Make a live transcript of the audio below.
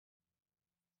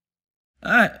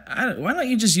Why don't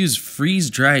you just use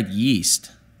freeze-dried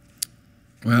yeast?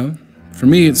 Well, for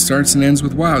me it starts and ends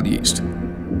with wild yeast,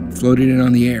 floated in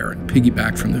on the air and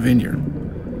piggybacked from the vineyard.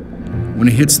 When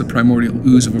it hits the primordial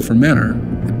ooze of a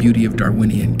fermenter, the beauty of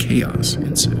Darwinian chaos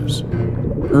ensues.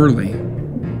 Early,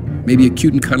 maybe a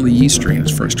cute and cuddly yeast strain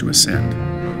is first to ascend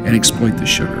and exploit the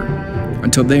sugar,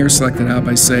 until they are selected out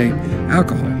by, say,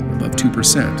 alcohol above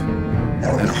 2%.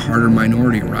 Then a harder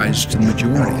minority rises to the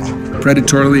majority,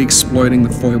 predatorily exploiting the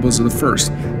foibles of the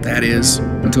first, that is,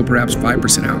 until perhaps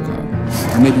 5% alcohol,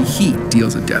 or maybe heat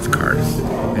deals a death card.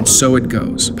 And so it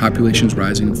goes, populations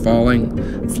rising and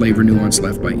falling, flavor nuance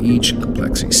left by each,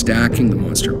 complexity stacking, the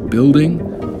monster building,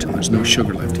 until there's no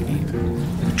sugar left to eat.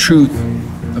 The truth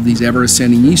of these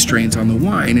ever-ascending yeast strains on the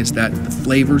wine is that the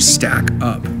flavors stack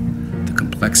up. The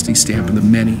complexity stamp of the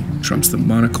many trumps the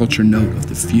monoculture note of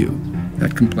the few.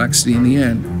 That complexity, in the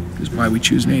end, is why we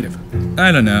choose native.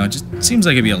 I don't know, it just seems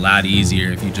like it'd be a lot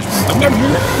easier if you just...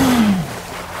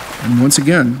 And once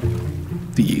again,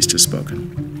 the yeast has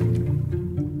spoken.